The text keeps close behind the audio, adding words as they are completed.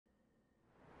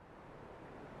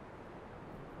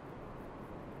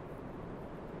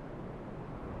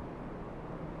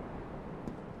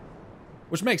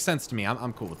Which makes sense to me.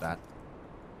 I'm cool with that.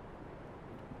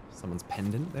 Someone's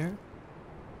pendant there.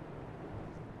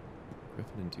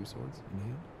 Griffin and 2 swords in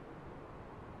hand.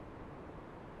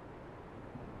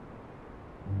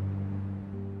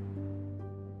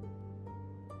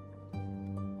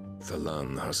 The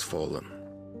land has fallen.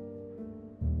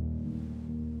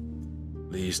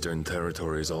 The eastern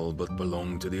territories all but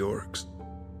belong to the orcs.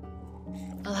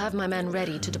 I'll have my men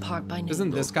ready to depart by noon.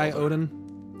 Isn't this guy Odin?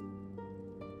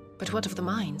 But what of the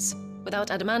mines? Without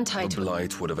adamantite... The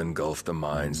blight would have engulfed the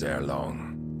mines ere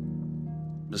long.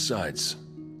 Besides,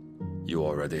 you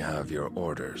already have your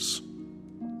orders.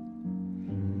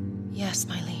 Yes,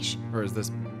 my liege. Or is this...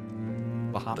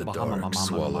 The dark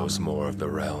swallows more of the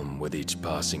realm with each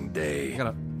passing day.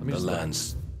 Let me the just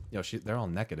lands... Yo, they're all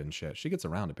naked and shit. She gets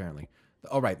around, apparently.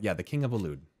 Oh, right. Yeah, the King of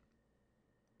Alud.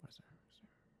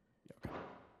 Yeah, okay.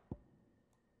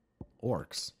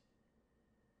 Orcs.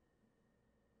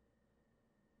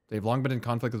 They've long been in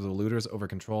conflict with the looters over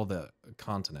control of the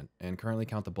continent, and currently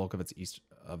count the bulk of its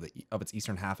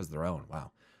eastern half as their own.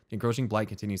 Wow. The encroaching blight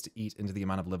continues to eat into the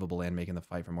amount of livable land, making the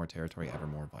fight for more territory ever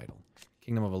more vital.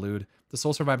 Kingdom of Alud, the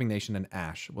sole surviving nation in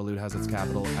Ash. Alud has its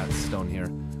capital at Stonehere,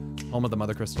 home of the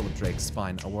Mother Crystal of Drake's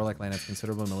Spine. A warlike land of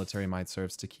considerable military might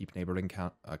serves to keep neighboring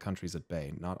countries at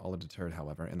bay. Not all are deterred,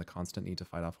 however, and the constant need to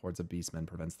fight off hordes of beastmen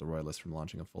prevents the royalists from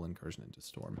launching a full incursion into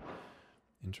Storm.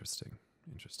 Interesting.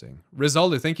 Interesting.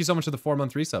 Rizaldu, thank you so much for the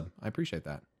 4-month resub. I appreciate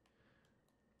that.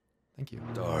 Thank you.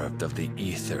 Starved of the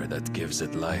ether that gives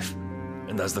it life.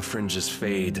 And as the fringes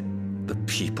fade, the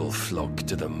people flock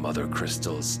to the Mother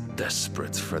Crystals,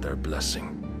 desperate for their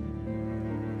blessing.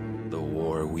 The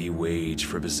war we wage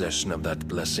for possession of that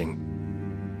blessing,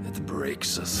 it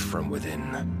breaks us from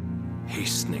within,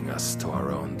 hastening us to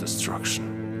our own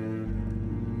destruction.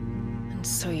 And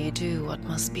so you do what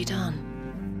must be done.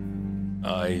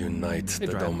 I unite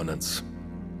the dominants,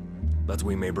 that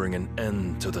we may bring an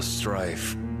end to the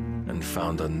strife, and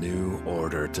found a new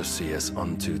order to see us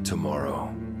unto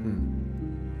tomorrow.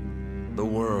 The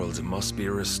world must be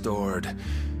restored,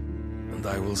 and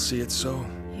I will see it so.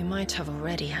 You might have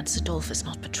already had Zidolphus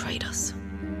not betrayed us.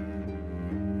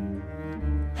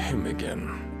 Him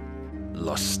again.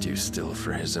 Lust you still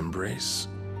for his embrace?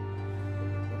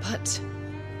 But...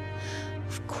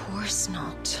 of course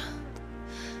not.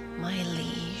 My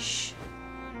liege.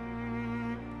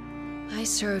 I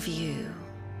serve you,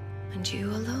 and you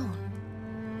alone.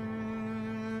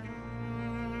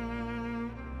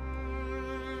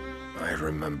 I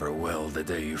remember well the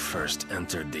day you first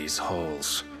entered these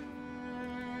halls.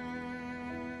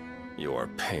 Your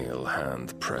pale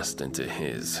hand pressed into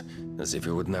his, as if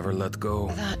you would never let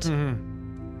go.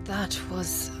 That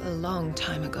was a long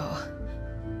time ago.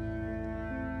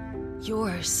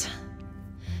 Yours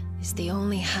is the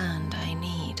only hand I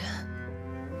need.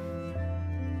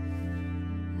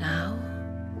 Now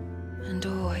and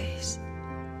always.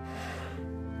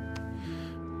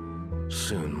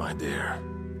 Soon, my dear.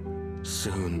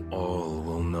 Soon all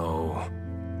will know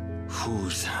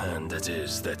whose hand it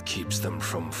is that keeps them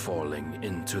from falling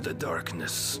into the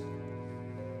darkness.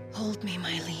 Hold me,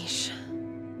 my liege.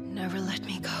 Never let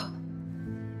me go.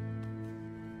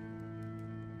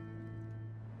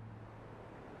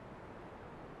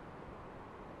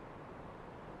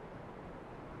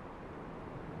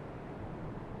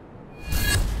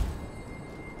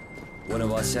 One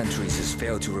of our sentries has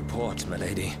failed to report, my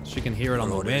lady. She can hear it on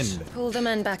the wind. Pull the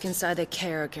men back inside their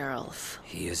care, Geralf.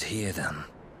 He is here, then.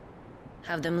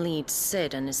 Have them lead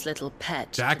Sid and his little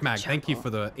pet. Jack Mag, thank you for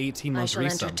the 18-month resub. I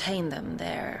shall entertain them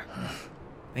there.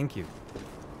 Thank you.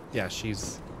 Yeah,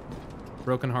 she's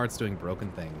broken hearts doing broken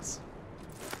things.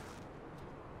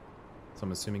 So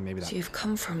I'm assuming maybe that... So you've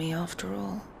come for me after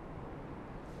all.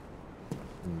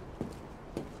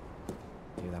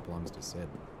 Maybe that belongs to Sid.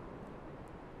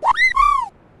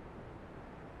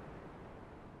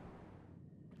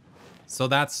 So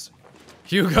that's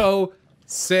Hugo,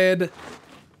 Sid,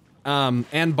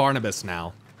 and Barnabas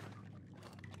now.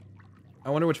 I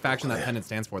wonder which faction that pendant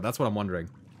stands for. That's what I'm wondering.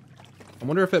 I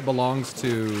wonder if it belongs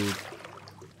to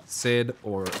Sid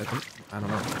or... I don't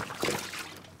know.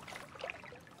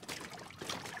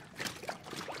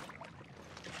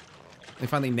 They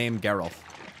finally named Geralf.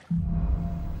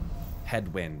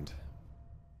 Headwind.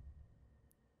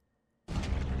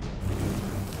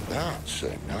 That's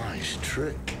a nice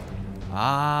trick.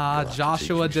 Ah,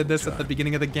 Joshua did this at the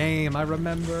beginning of the game. I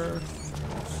remember.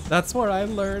 That's where I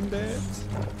learned it.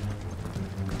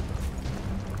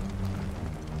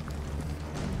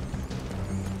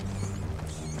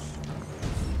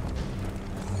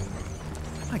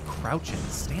 Why am I crouching?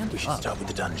 Stand up. We should start with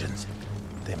the dungeons.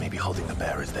 They may be holding the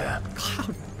bearers there.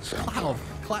 Cloud.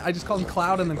 I just called him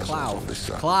Cloud and then Cloud.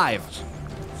 Clive.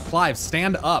 Clive,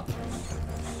 stand up.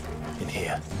 In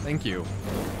here. Thank you.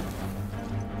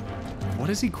 What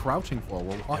is he crouching for?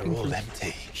 We're walking They're all through empty.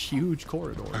 huge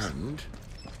corridors. And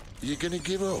you're gonna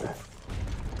give up?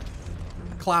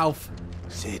 Cloud.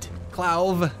 Sid,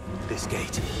 Cloud. this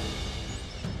gate.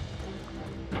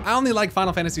 I only like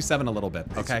Final Fantasy VII a little bit,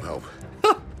 okay? Some help.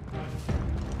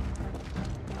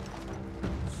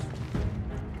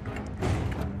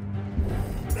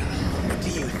 What do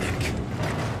you think?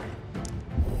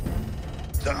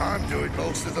 That I'm doing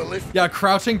most of the lift. Yeah,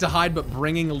 crouching to hide, but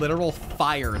bringing literal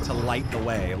fire to light the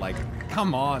way. Like,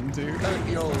 come on, dude. At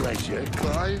your leisure,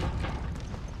 Clive.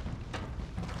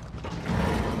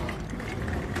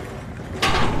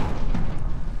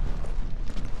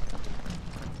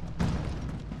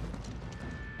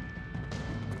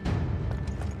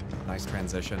 Nice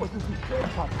transition.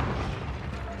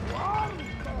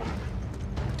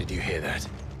 Did you hear that?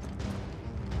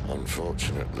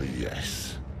 Unfortunately,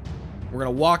 yes. We're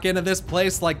gonna walk into this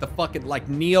place like the fucking, like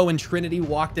Neo and Trinity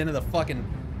walked into the fucking,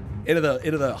 into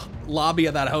the lobby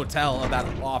of that hotel, of that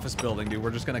office building, dude.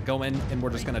 We're just gonna go in and we're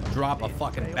just gonna drop a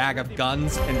fucking bag of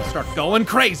guns and start going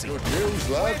crazy. Good news,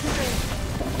 lad.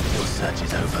 Your search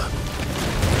is over.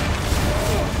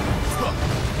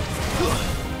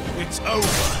 It's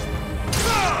over.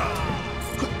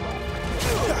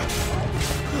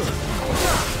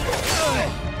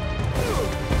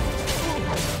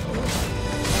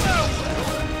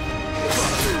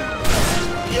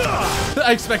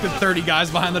 I expected 30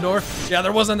 guys behind the door. Yeah,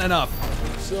 there wasn't enough.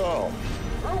 So,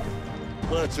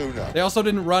 where to now? They also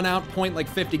didn't run out, point like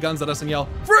 50 guns at us and yell,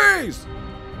 freeze!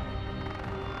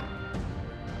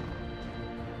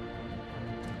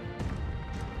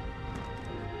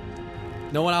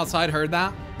 No one outside heard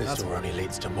that? This door only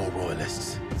leads to more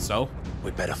royalists. So?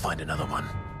 We'd better find another one.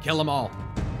 Kill them all.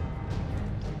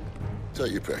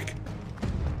 Take your pick.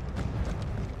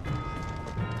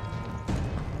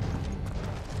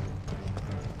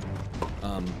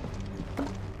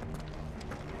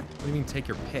 What do you mean take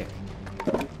your pick?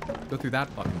 Go through that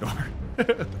fucking door.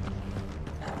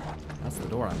 That's the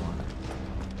door I want.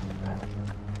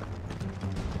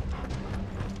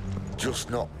 Just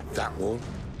not that one,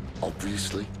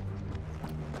 obviously.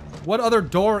 What other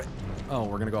door? Oh,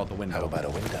 we're gonna go out the window. How about a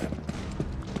window?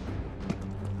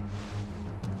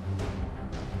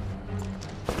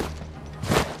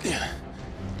 Yeah.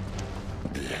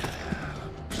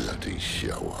 Bloody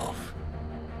show off.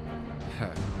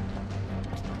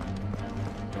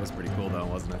 That was pretty cool though,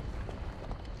 wasn't it?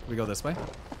 We go this way?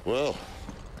 Well,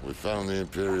 we found the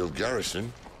Imperial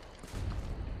garrison.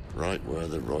 Right where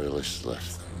the Royalists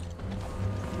left them.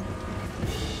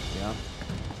 Yeah.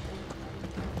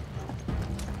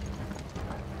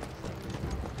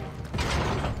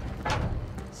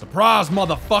 Surprise,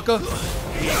 motherfucker!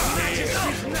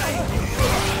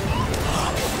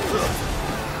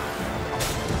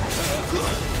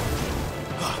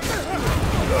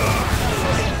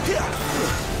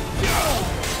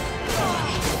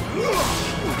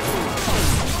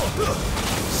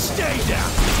 Stay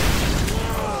down!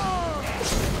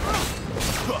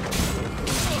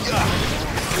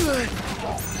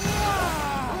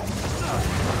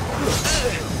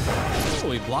 Oh,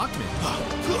 he blocked me.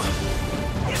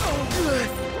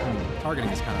 Targeting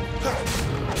is kind of...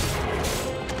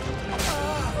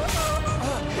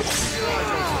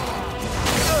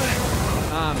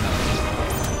 no.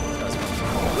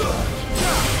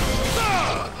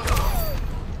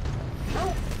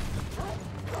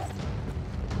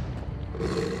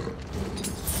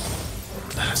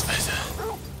 That's better.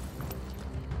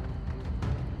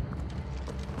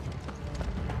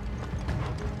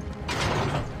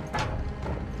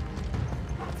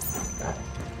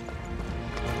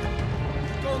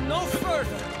 Go no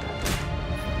further.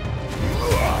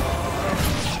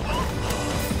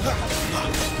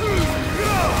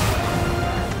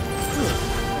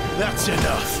 That's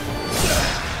enough.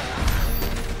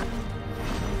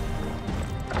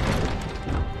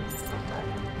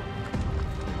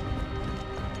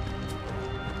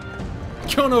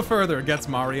 Go no further, gets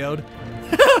Mario'd.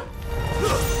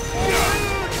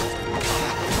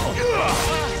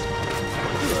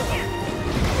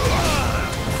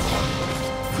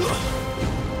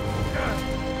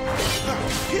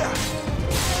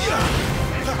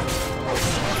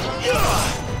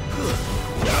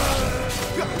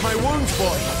 My wounds,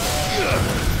 boy.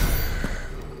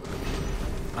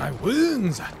 My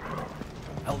wounds!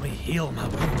 Help me heal my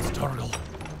wounds, Torgal.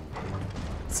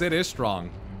 Sid is strong.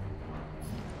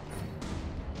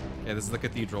 Okay, this is the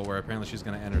cathedral where apparently she's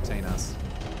gonna entertain us.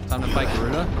 Time to fight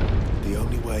Garuda? The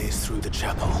only way is through the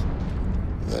chapel.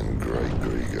 Then Great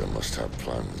Grieger must have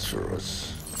plans for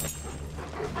us.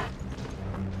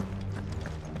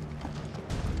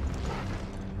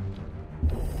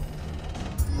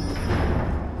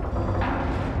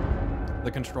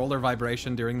 The controller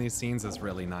vibration during these scenes is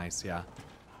really nice, yeah.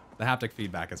 The haptic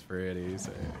feedback is pretty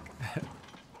sick.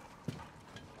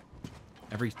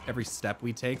 Every step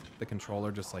we take, the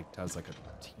controller just like does like a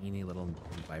teeny little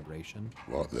vibration.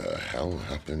 What the hell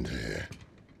happened here?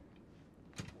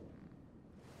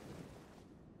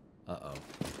 Uh-oh.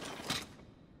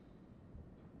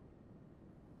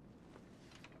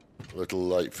 A little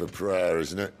late for prayer,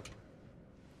 isn't it?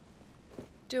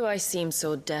 Do I seem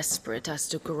so desperate as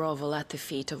to grovel at the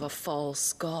feet of a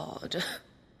false god?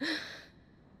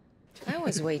 I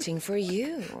was waiting for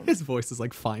you. His voice is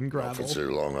like fine Not gravel. for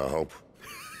too long, I hope.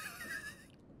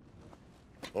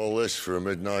 All this for a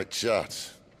midnight chat.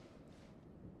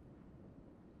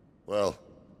 Well,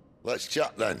 let's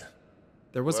chat then.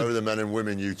 There was Where are the men and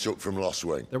women you took from Lost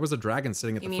Wing? There was a dragon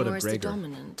sitting at You the mean foot of where's the Gregor.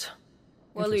 dominant?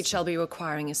 Well, you shall be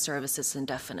requiring his services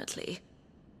indefinitely.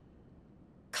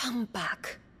 Come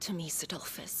back to me,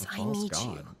 Sidolphus. I false need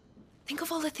god. you. Think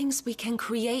of all the things we can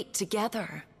create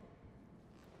together.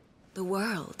 The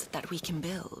world that we can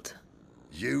build.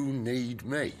 You need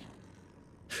me.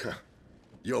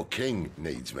 Your king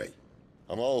needs me.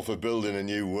 I'm all for building a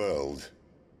new world.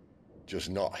 Just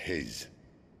not his.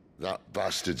 That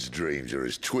bastard's dreams are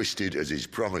as twisted as his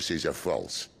promises are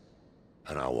false.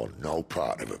 And I want no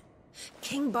part of them.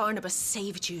 King Barnabas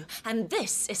saved you, and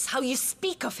this is how you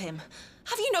speak of him.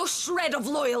 Have you no shred of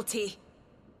loyalty?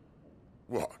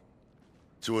 What?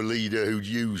 To a leader who'd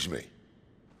use me?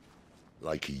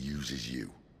 Like he uses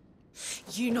you.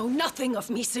 You know nothing of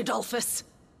me, Sidolphus.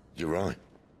 You're right.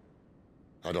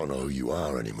 I don't know who you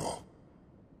are anymore.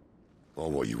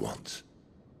 Or what you want.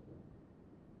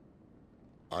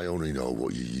 I only know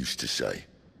what you used to say.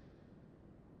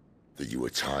 That you were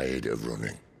tired of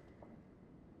running.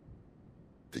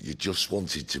 That you just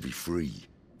wanted to be free.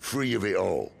 Free of it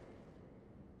all.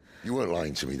 You weren't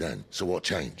lying to me then, so what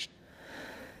changed?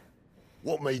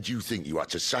 What made you think you had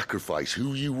to sacrifice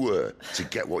who you were to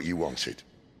get what you wanted?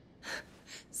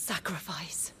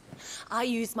 Sacrifice. I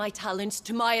use my talents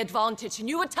to my advantage, and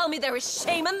you would tell me there is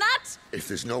shame in that? If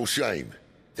there's no shame,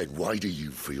 then why do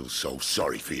you feel so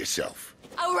sorry for yourself?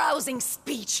 A rousing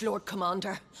speech, Lord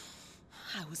Commander.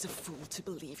 I was a fool to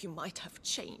believe you might have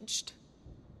changed.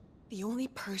 The only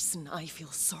person I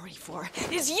feel sorry for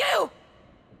is you!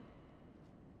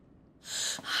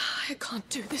 I can't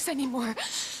do this anymore.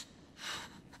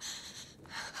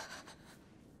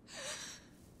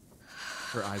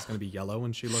 Her eye's gonna be yellow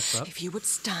when she looks up. If you would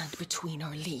stand between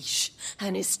our leash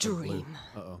and his dream,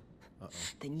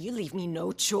 then you leave me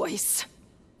no choice.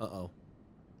 Uh-oh.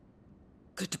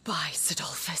 Goodbye,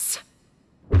 Sidolphus.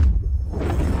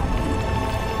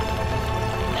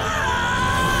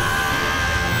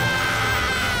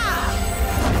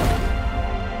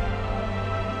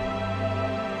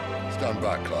 Stand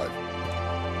back, Clive.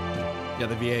 Yeah,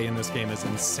 the VA in this game is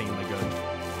insanely good.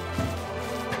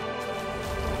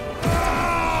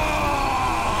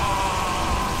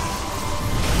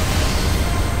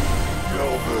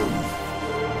 No move.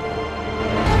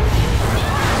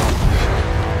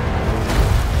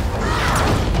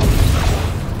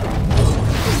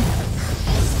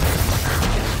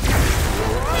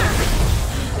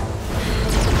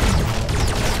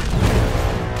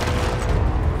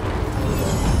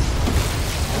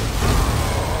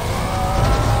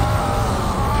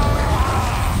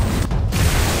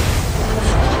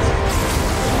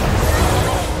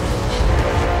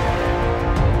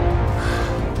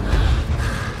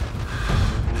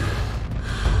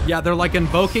 Yeah, they're like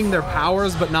invoking their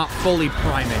powers, but not fully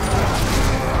priming.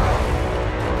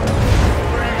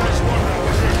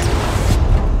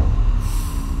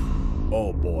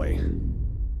 Oh boy.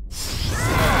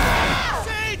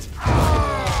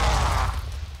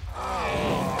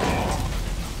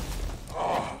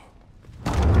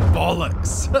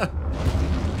 Bollocks.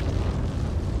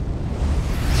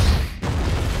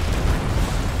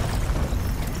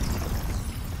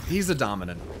 He's a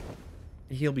dominant.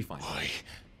 He'll be fine.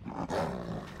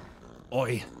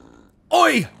 Oi.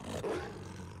 Oi!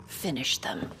 Finish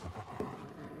them.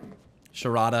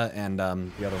 Sharada and the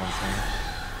other one's name.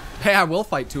 Hey, I will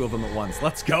fight two of them at once.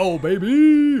 Let's go,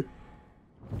 baby!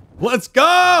 Let's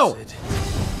go! At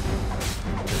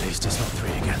least it's not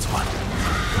 3 against 1.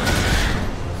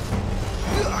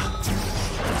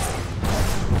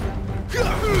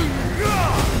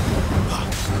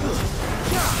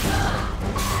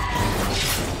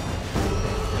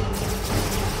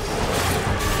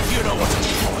 You know what to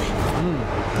do.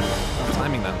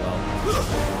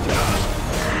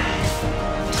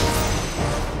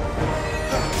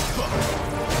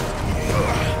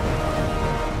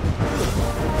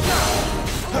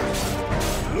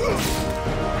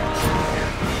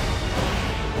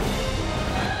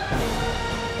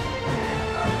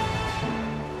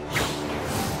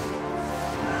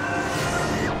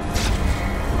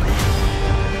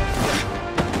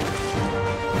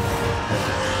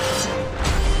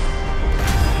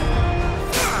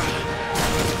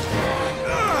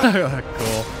 Cool.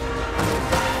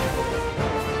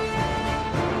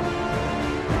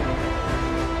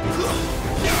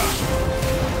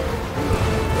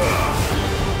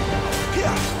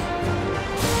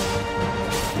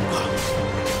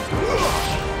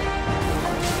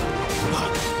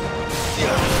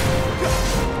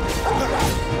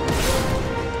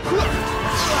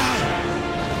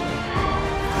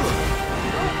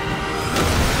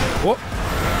 Whoop.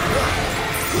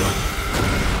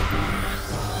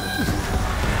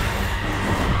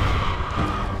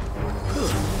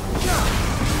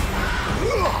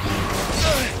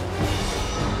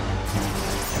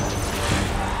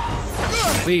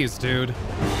 Please, dude.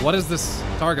 What is this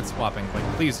target swapping? Like,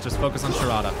 please, just focus on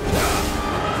Shirada.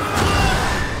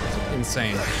 It's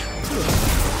insane.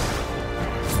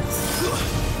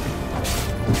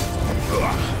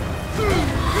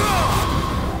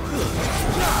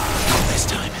 This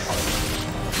time.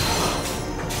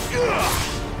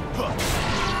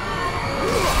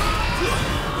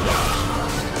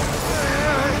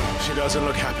 She doesn't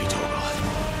look happy, Torgal.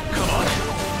 Come on.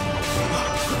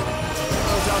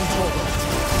 Well done, Torgal.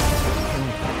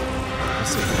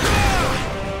 Let's see.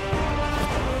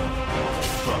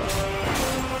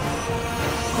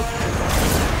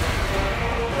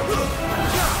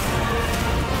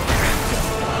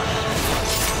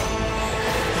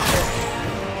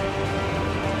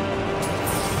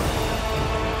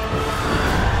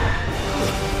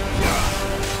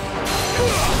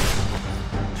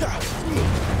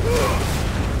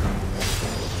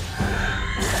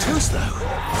 Too slow.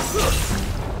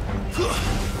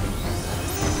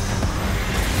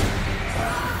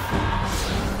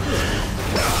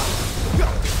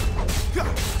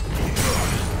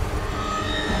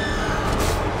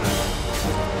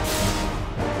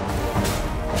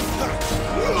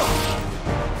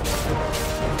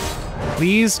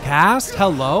 Please cast?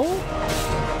 Hello?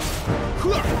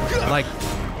 Like...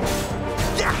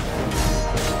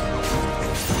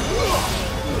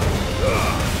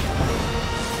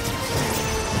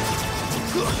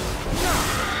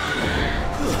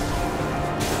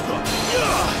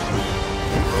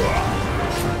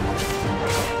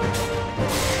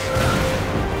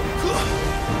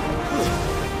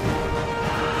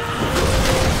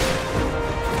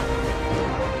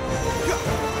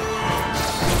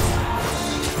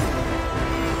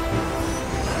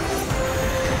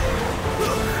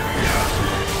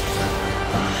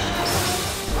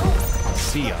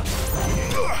 See ya.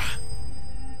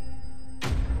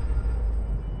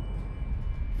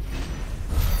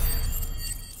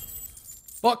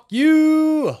 Fuck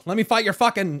you! Let me fight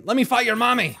your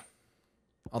mommy!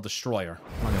 I'll destroy her.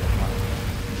 I'm not gonna fight.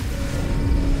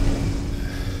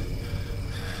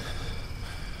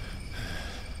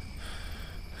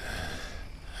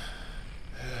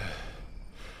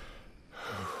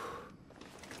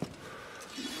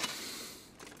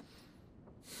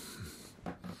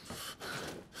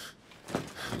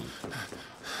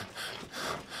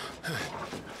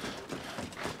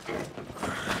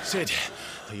 Sid,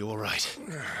 are you all right?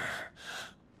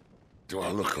 Do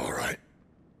I look all right?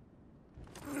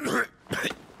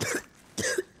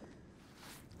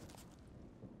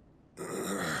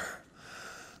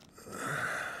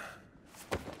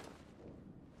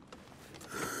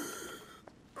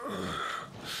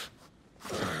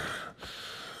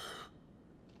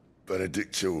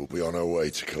 Benedicta will be on her way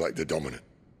to collect the Dominant,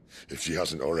 if she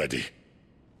hasn't already.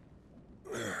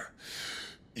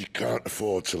 You can't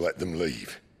afford to let them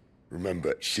leave.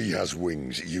 Remember, she has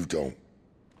wings, you don't.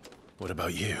 What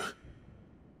about you?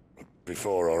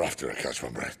 Before or after I catch my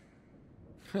breath?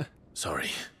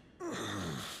 Sorry.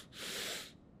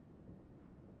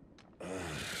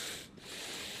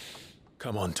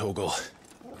 Come on, Torgal.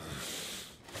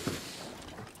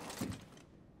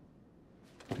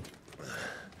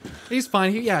 He's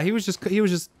fine. He was just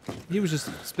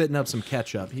spitting up some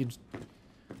ketchup. It's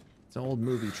an old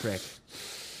movie trick.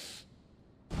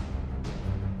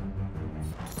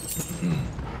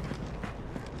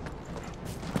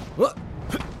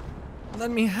 Let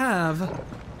me have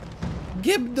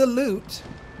Gib the loot.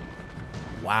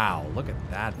 Wow, look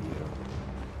at that view.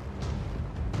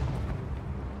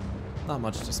 Not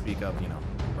much to speak of, you know,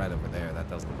 right over there. That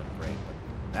doesn't look great,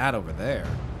 but that over there.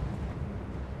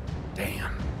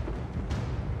 Damn.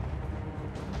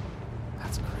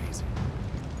 That's crazy.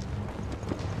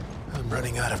 I'm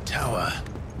running out of tower.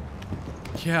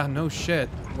 Yeah, no shit.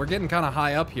 We're getting kind of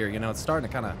high up here, you know. It's starting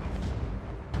to kind of...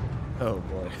 Oh,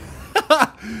 boy.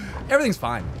 Everything's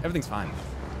fine. Everything's fine.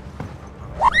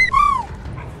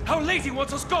 Our lady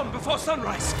wants us gone before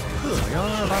sunrise. You're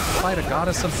about to fight a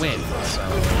goddess of wind, so...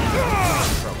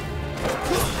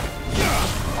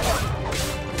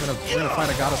 We're gonna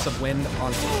fight a goddess of wind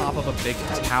on top of a big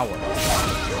tower.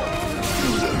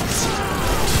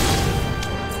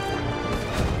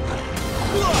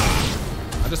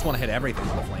 I just want to hit everything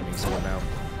with the flaming sword now.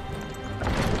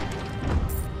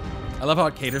 I love how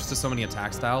it caters to so many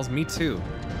attack styles. Me too.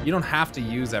 You don't have to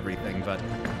use everything, but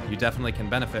you definitely can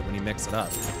benefit when you mix it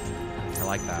up. I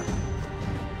like that.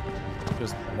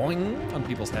 Just boing on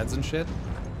people's heads and shit.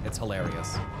 It's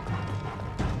hilarious.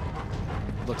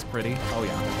 Looks pretty. Oh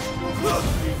yeah.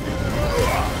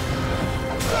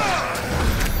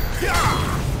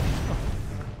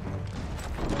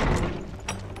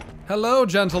 Hello,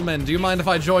 gentlemen. Do you mind if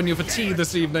I join you for tea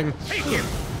this evening? Take him!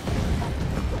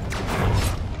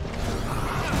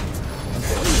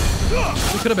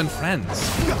 We could have been friends.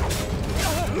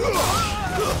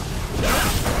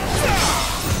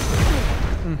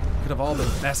 Could have all been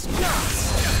best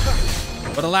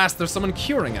friends. But alas, there's someone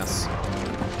curing us.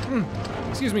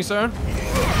 Excuse me, sir.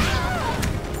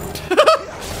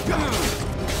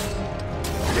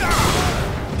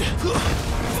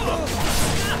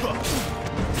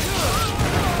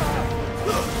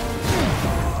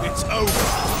 It's over!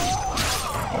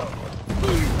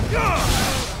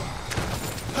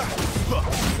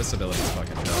 This ability's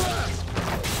fucking dope.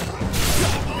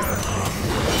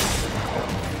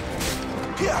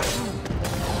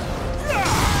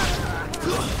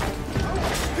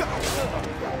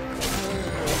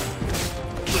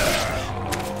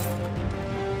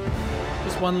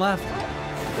 Just one left.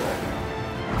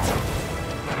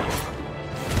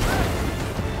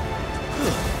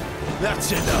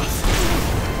 That's enough!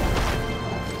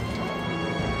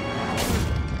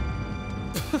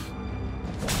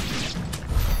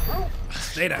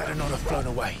 Stay down. Better not have flown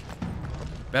away.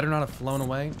 Better not have flown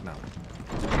away? No.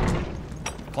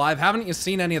 Clive, haven't you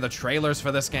seen any of the trailers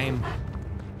for this game?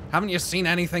 Haven't you seen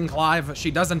anything, Clive?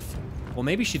 She doesn't... Well,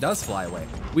 maybe she does fly away.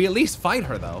 We at least fight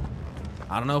her, though.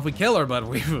 I don't know if we kill her, but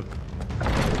we...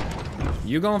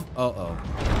 You going... Uh-oh.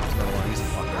 Another one of these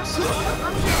fuckers.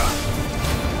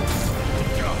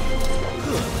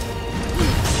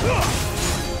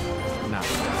 Nah.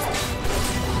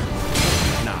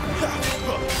 Nah.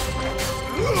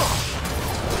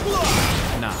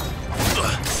 Nah.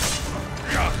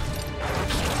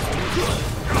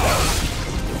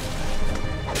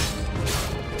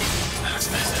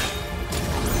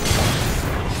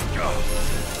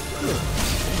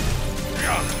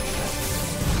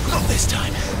 Not this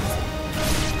time.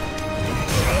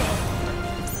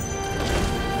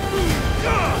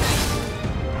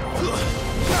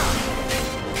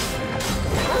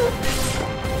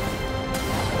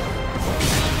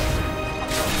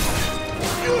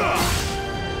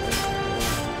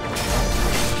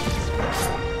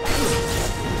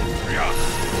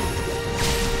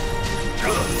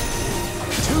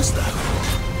 Too slow.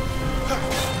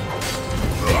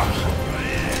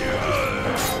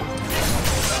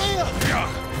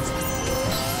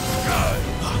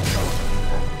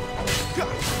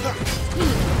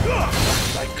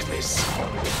 Like this.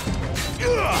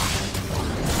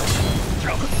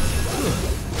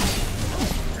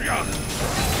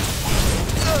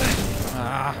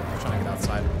 Ah, I'm trying to get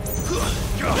outside.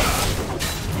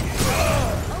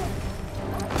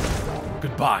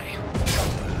 Goodbye.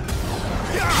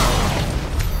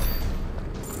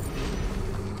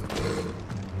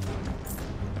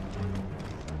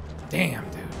 Damn,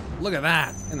 dude. Look at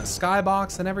that. In the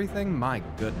skybox and everything. My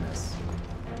goodness.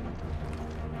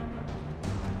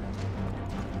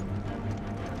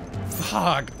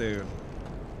 Fuck, dude.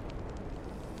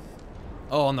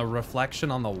 Oh, and the reflection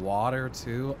on the water,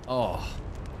 too. Oh.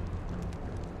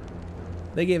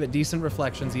 They gave it decent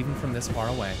reflections even from this far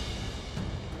away.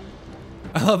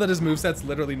 I love that his moveset's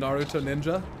literally Naruto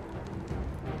Ninja.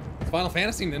 Final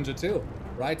Fantasy Ninja, too.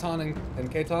 Raiton and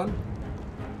Keiton.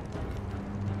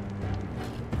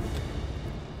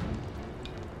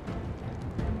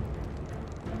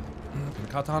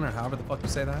 Katan, or however the fuck you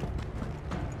say that.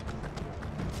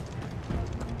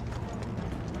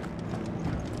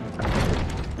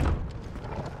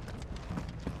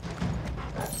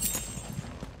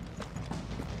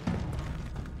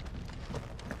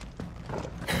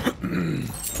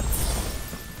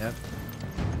 Yep.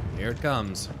 Here it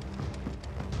comes.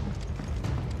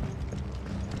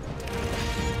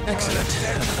 Excellent.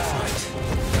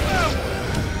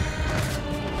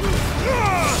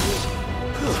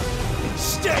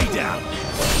 Stay down.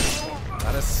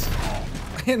 That is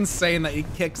insane that he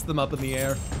kicks them up in the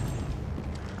air.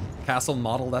 Castle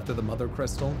modeled after the mother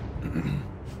crystal.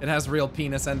 It has real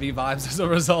penis envy vibes as a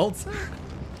result.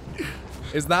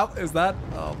 Is that?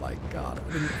 Oh my god.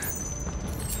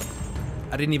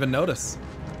 I didn't even notice.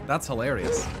 That's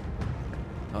hilarious.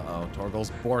 Uh-oh,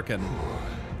 Torgal's borking.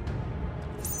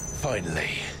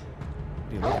 Finally.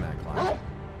 What are you looking at, Clive?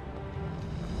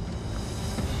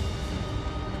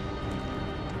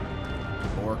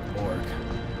 Bork.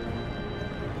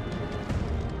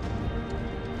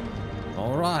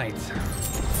 All right.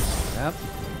 Yep.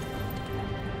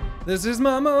 This is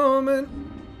my moment.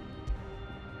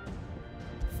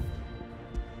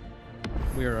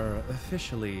 We are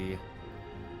officially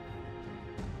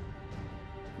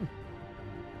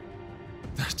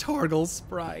the Torgal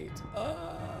sprite.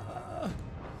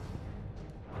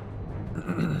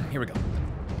 Here we go.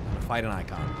 Fight an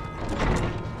icon.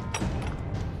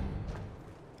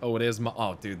 Oh, it is my.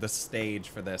 Oh, dude, the stage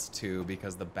for this too,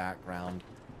 because the background.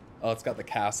 Oh, it's got the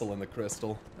castle and the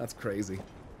crystal. That's crazy.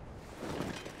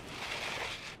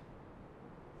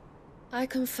 I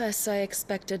confess I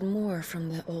expected more from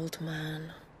the old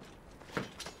man.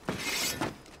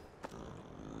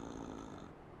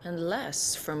 And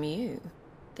less from you.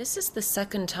 This is the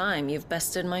second time you've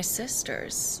bested my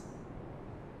sisters.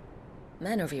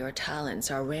 Men of your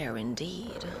talents are rare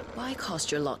indeed. Why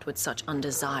cast your lot with such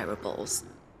undesirables?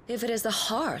 If it is the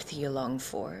hearth you long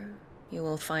for, you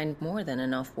will find more than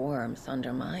enough warmth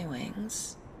under my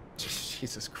wings.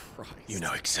 Jesus Christ. You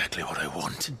know exactly what I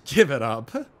want. Give it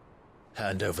up.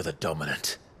 Hand over the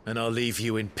dominant, and I'll leave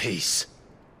you in peace.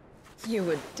 You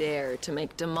would dare to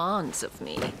make demands of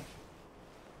me.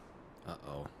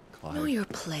 Uh-oh, Clive. Know your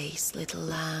place, little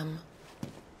lamb.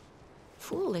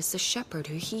 Fool is the shepherd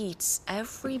who heeds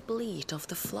every bleat of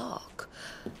the flock.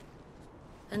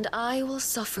 And I will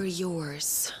suffer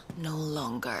yours no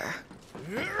longer.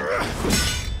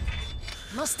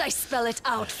 Must I spell it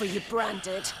out for you,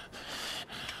 Branded?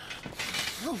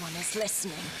 No one is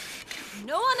listening.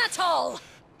 No one at all!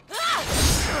 Ah!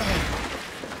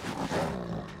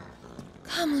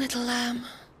 Come, little lamb.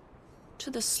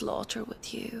 To the slaughter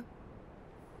with you.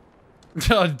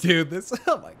 Oh, dude, this.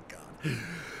 Oh my god.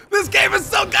 This game is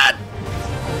so good!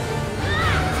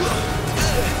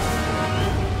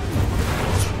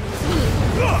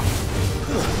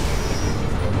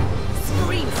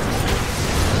 Scream!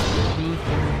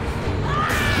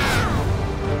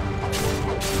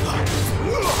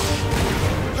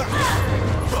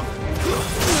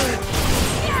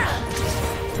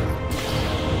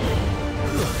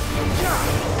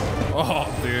 Oh,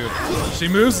 dude. She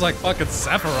moves like fucking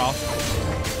Sephiroth.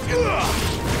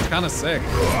 It's kind of sick.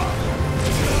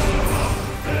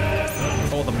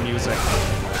 Oh, the music.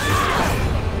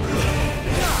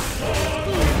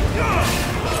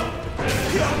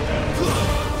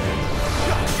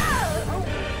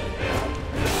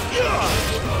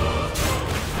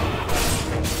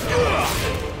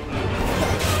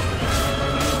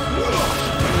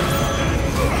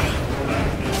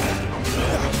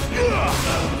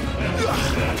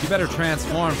 You better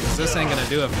transform, because this ain't gonna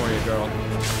do it for you, girl.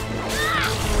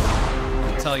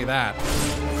 I'll tell you that.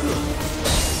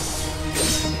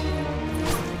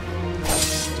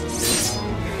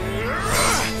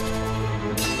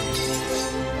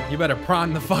 You better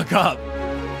prime the fuck up.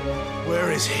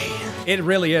 Where is he? It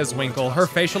really is, Winkle. Her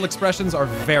facial expressions are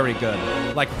very good.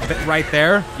 Like, right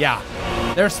there, yeah.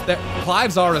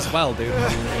 Clive's are as well, dude.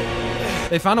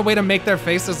 They found a way to make their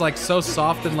faces, like, so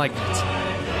soft and, like,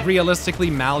 realistically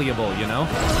malleable, you know?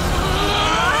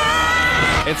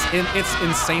 It's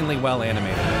insanely well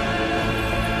animated.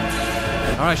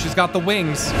 All right, she's got the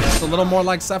wings. It's a little more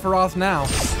like Sephiroth now.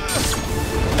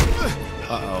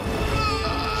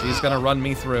 Uh-oh. She's gonna run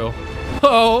me through.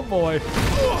 Oh, boy.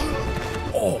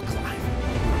 Oh, Clive.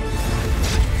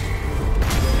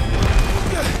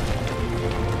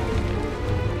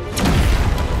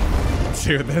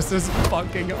 Dude, this is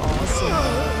fucking awesome.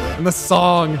 And the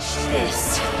song.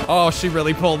 Oh, she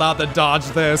really pulled out the dodge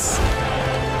this.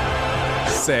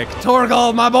 Sick.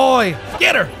 Torgal, my boy.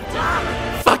 Get her.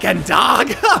 Fucking dog.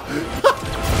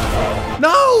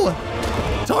 No.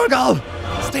 Torgal.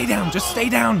 Stay down. Just stay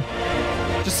down.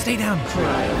 Just stay down.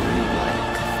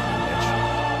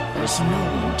 There's no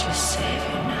one to save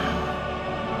you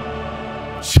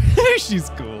now. She's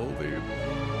cool, dude.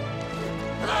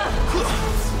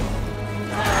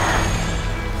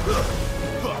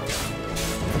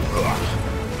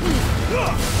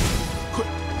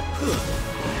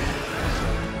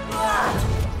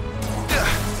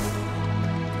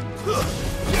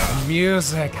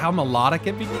 Music, how melodic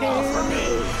it became.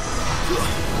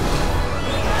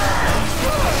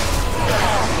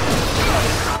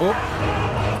 Oh,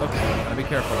 okay, gotta be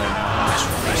careful there.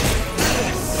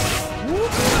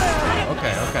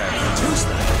 Okay.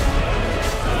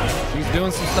 She's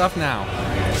doing some stuff now.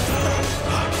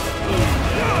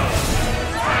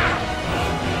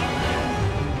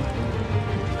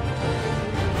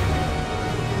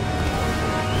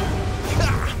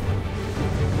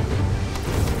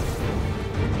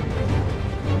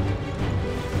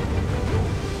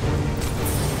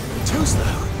 Too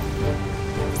slow.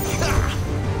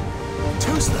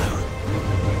 Too slow.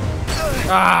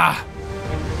 Ah!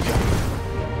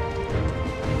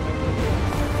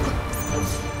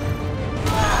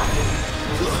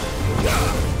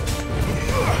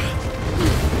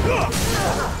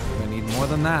 I need more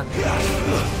than that.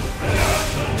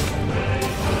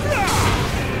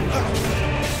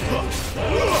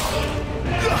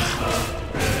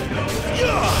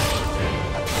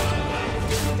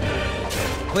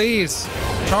 Please,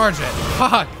 charge it.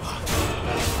 Fuck.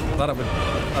 Thought it would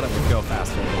go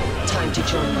faster. Time to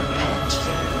join your pet.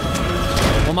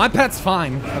 Well, my pet's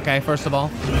fine. Okay, first of all,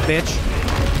 bitch.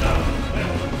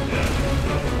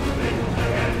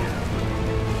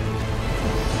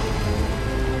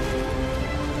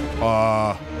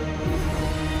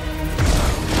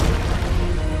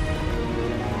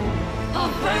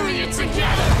 I'll bury you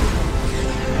together!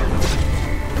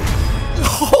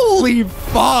 Holy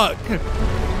fuck!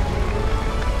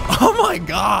 Oh my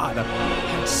god!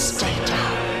 Stay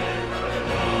down.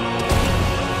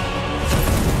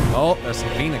 Oh, there's some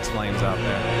Phoenix flames out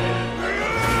there.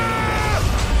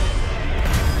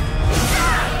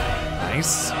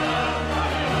 Nice.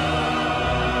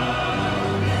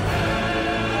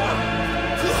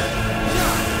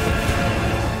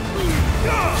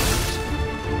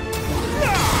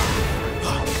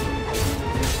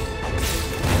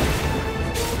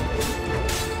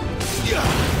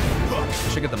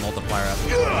 Should get the multiplier up.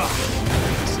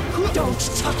 Don't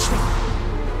touch me!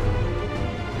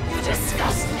 You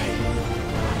disgust me!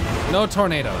 No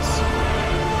tornadoes.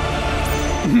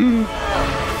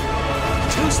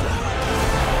 Too slow.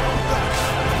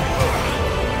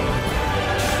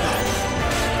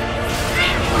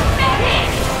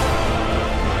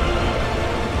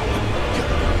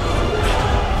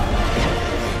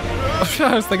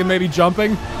 I was thinking maybe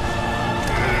jumping.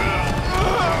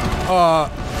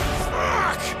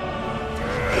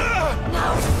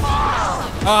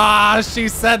 Ah, she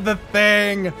said the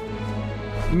thing.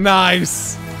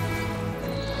 Nice.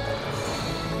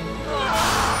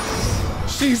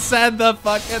 She said the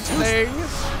fucking thing.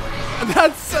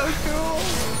 That's so cool.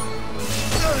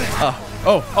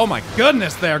 Oh my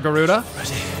goodness there, Garuda.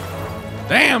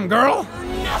 Damn, girl.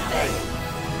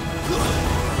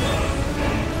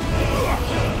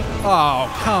 Oh,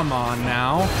 come on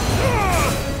now.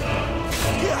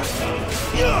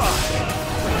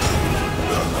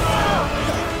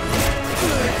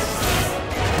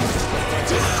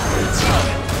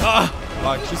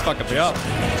 Fuck, she's fucking me up.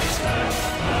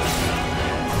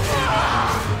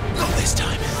 Not this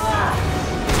time.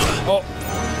 Oh.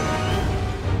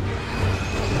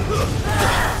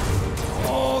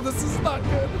 Oh, this is not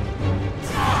good.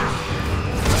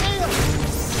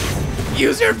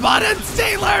 Use your buttons,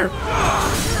 Taylor!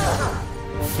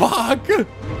 Fuck!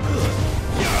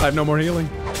 I have no more healing.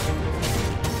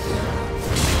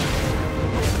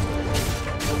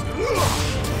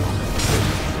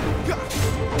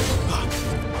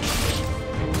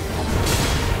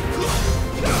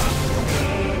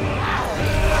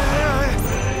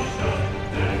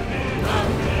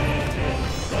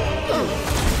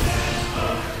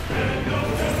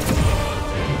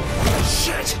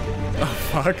 Shit! Oh,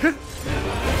 fuck.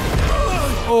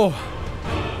 Oh.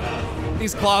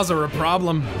 These claws are a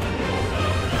problem.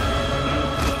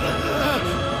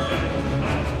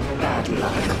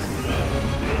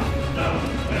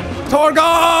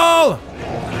 Torgal!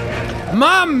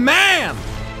 My man!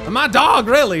 My dog,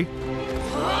 really.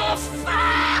 Oh,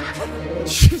 fuck!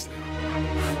 She's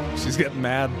getting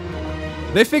mad.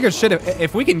 They figured shit.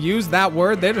 If we can use that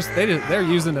word, they're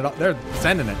using it. They're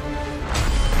sending it.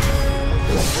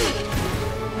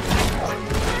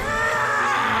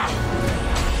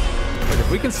 Like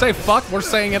if we can say fuck, we're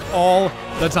saying it all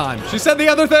the time. She said the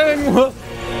other thing. The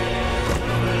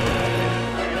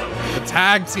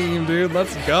tag team, dude.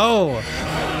 Let's go.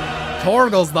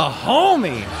 Torgal's the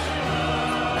homie.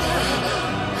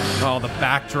 Oh, the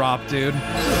backdrop, dude.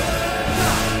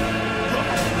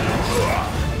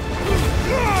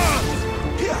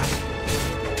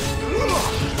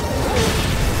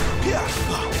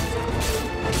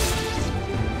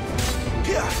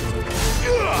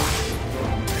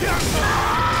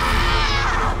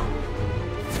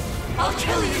 I'll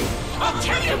kill you! I'll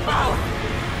kill you both!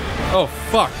 Oh,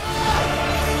 fuck.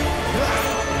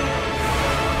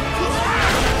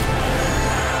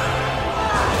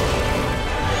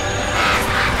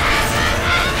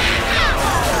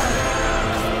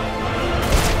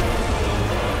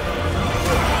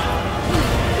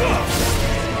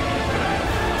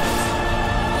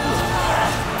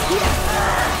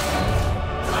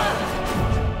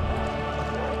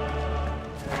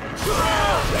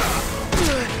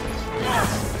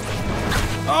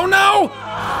 Oh no!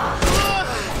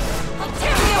 I'll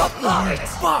tear you apart!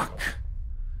 Fuck!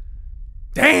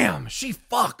 Damn, she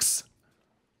fucks.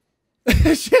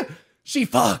 she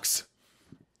fucks.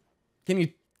 Can you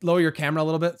lower your camera a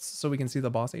little bit so we can see the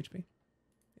boss HP?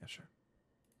 Yeah, sure.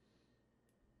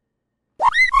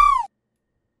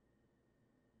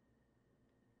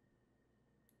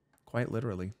 Quite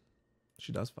literally.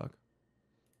 She does fuck.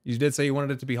 You did say you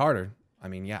wanted it to be harder. I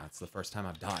mean, yeah, it's the first time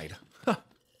I've died. All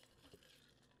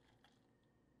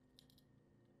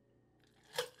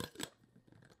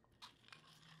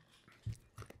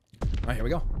right, here we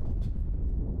go.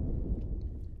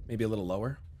 Maybe a little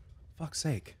lower. Fuck's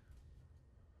sake.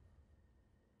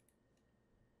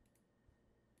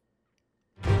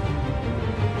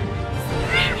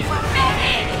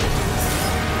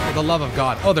 For the love of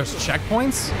God. Oh, there's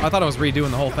checkpoints? I thought I was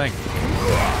redoing the whole thing.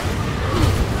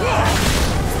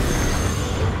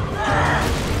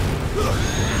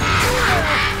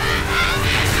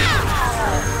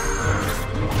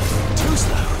 Too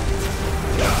slow.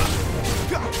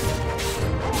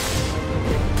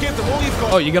 Give them all you've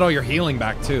got. Oh, you get all your healing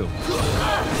back too.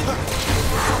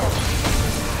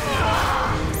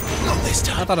 Not this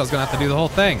time. I thought I was gonna have to do the whole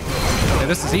thing. Okay,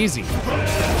 this is easy.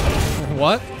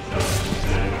 What?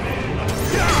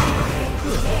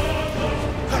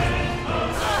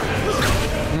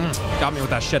 Got me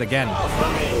with that shit again.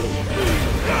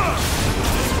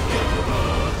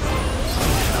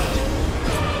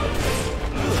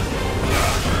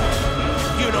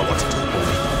 You know what to do.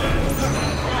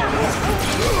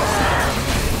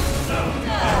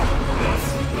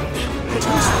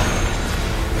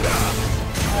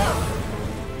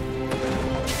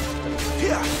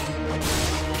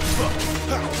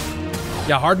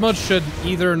 Yeah, hard mode should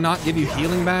either not give you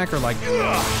healing back or like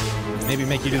maybe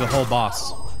make you do the whole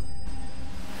boss.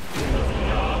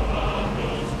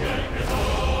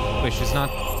 Wait, she's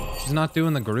not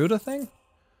doing the Garuda thing?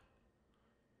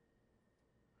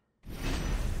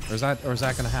 Or is that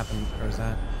gonna happen? Or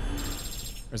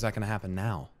is that gonna happen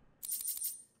now?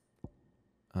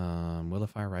 Will of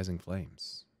Fire Rising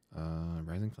Flames.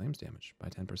 Rising Flames damage by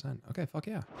 10%. Okay, fuck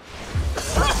yeah.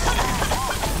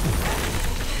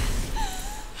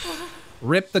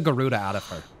 Rip the Garuda out of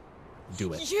her.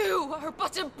 Do it. You are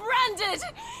but a branded!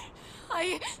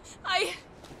 How?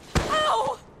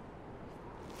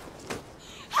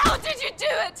 How did you do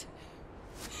it?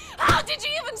 How did you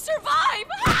even survive?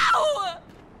 How?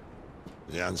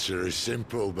 The answer is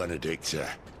simple, Benedicta.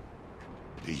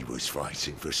 He was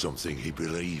fighting for something he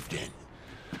believed in.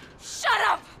 Shut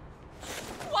up!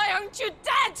 Why aren't you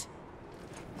dead?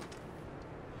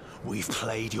 We've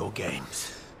played your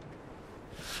games.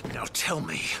 Now tell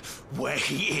me where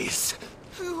he is.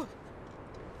 Who?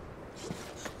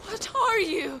 What are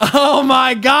you? Oh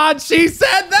my God, she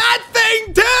said that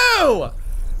thing too!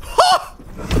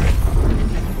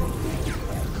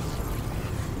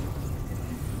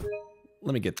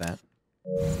 Let me get that.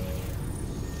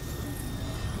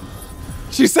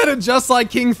 She said it just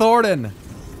like King Thornton.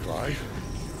 Clive?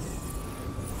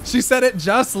 She said it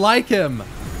just like him.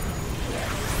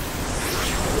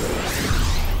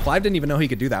 Clive didn't even know he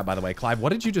could do that, by the way. Clive, what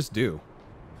did you just do?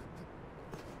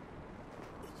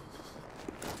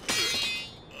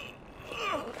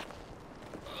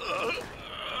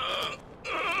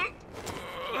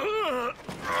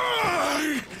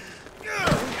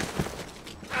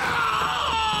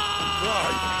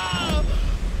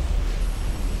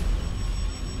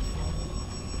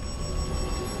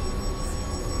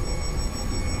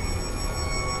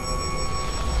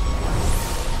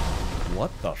 What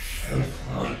the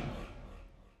f-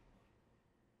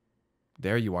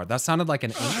 There you are. That sounded like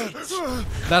an ancient.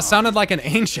 That sounded like an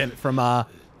ancient from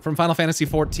Final Fantasy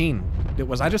 14.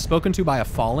 Was I just spoken to by a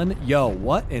fallen? Yo,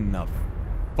 what in the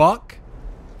fuck?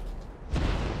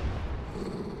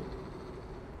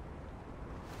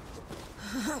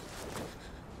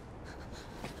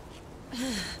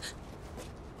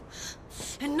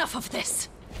 Enough of this.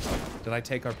 Did I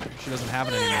take her? She doesn't have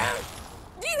it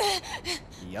anymore.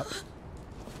 Yep.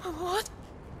 What?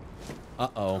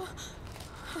 Uh-oh.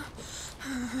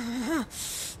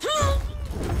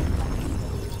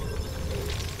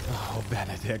 Oh,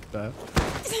 Benedicta.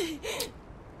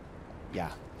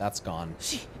 Yeah, that's gone.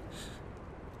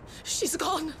 She's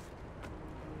gone.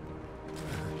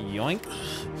 Yoink.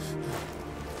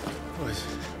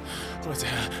 What's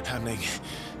happening?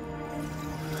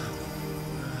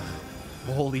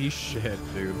 Holy shit,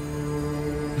 dude.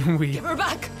 We Give her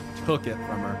back. took it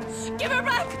from her. Give her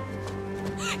back.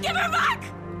 Give her back.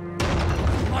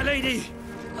 My lady!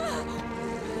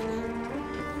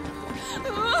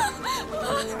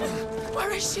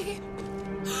 Where is she?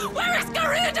 Where is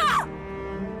Garuda?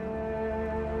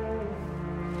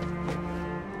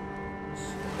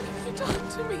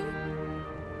 to me?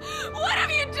 What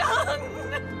have you done?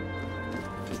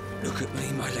 Look at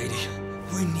me, my lady.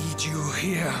 We need you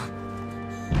here.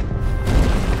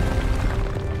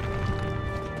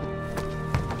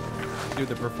 Dude,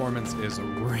 the performance is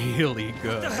really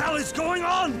good. What the hell is going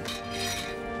on?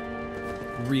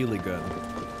 Really good.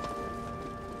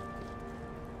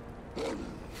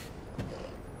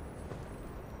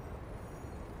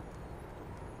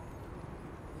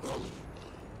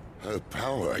 Her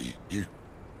power, you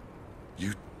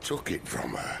took it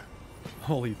from her.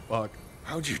 Holy fuck.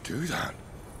 How'd you do that?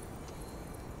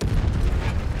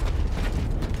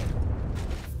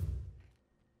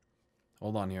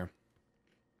 Hold on here.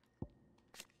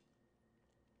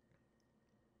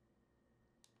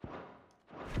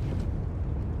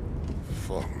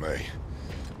 Fuck me.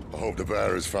 I hope the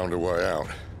bear has found a way out.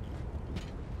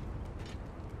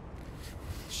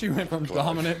 She went from Clive,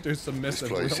 dominant to This submissive.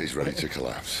 place real is ready quick. to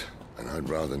collapse, and I'd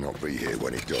rather not be here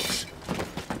when it does.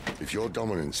 If your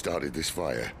dominant started this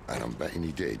fire, and I'm betting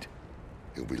he did,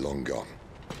 he'll be long gone.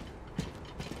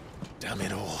 Damn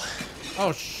it all.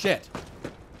 Oh shit.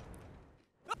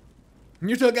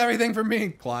 You took everything from me,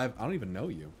 Clive. I don't even know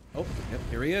you. Oh, yep,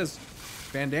 here he is.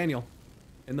 Van Daniel.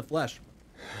 In the flesh.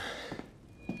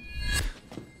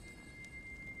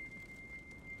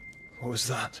 What was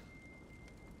that?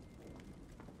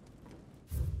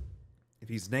 If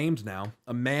he's named now,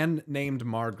 a man named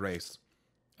Margrace.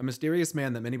 A mysterious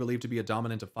man that many believe to be a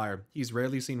dominant of fire. He's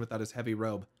rarely seen without his heavy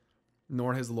robe,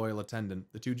 nor his loyal attendant.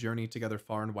 The two journey together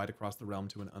far and wide across the realm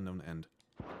to an unknown end.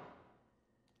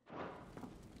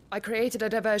 I created a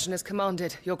diversion as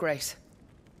commanded, Your Grace.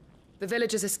 The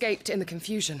villagers escaped in the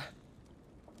confusion.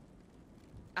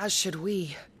 As should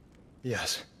we.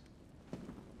 Yes.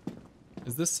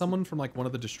 Is this someone from like one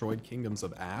of the destroyed kingdoms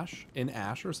of Ash? In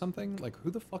Ash or something? Like who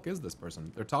the fuck is this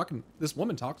person? They're talking, this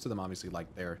woman talks to them obviously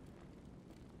like they're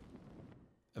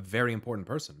a very important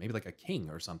person. Maybe like a king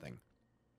or something.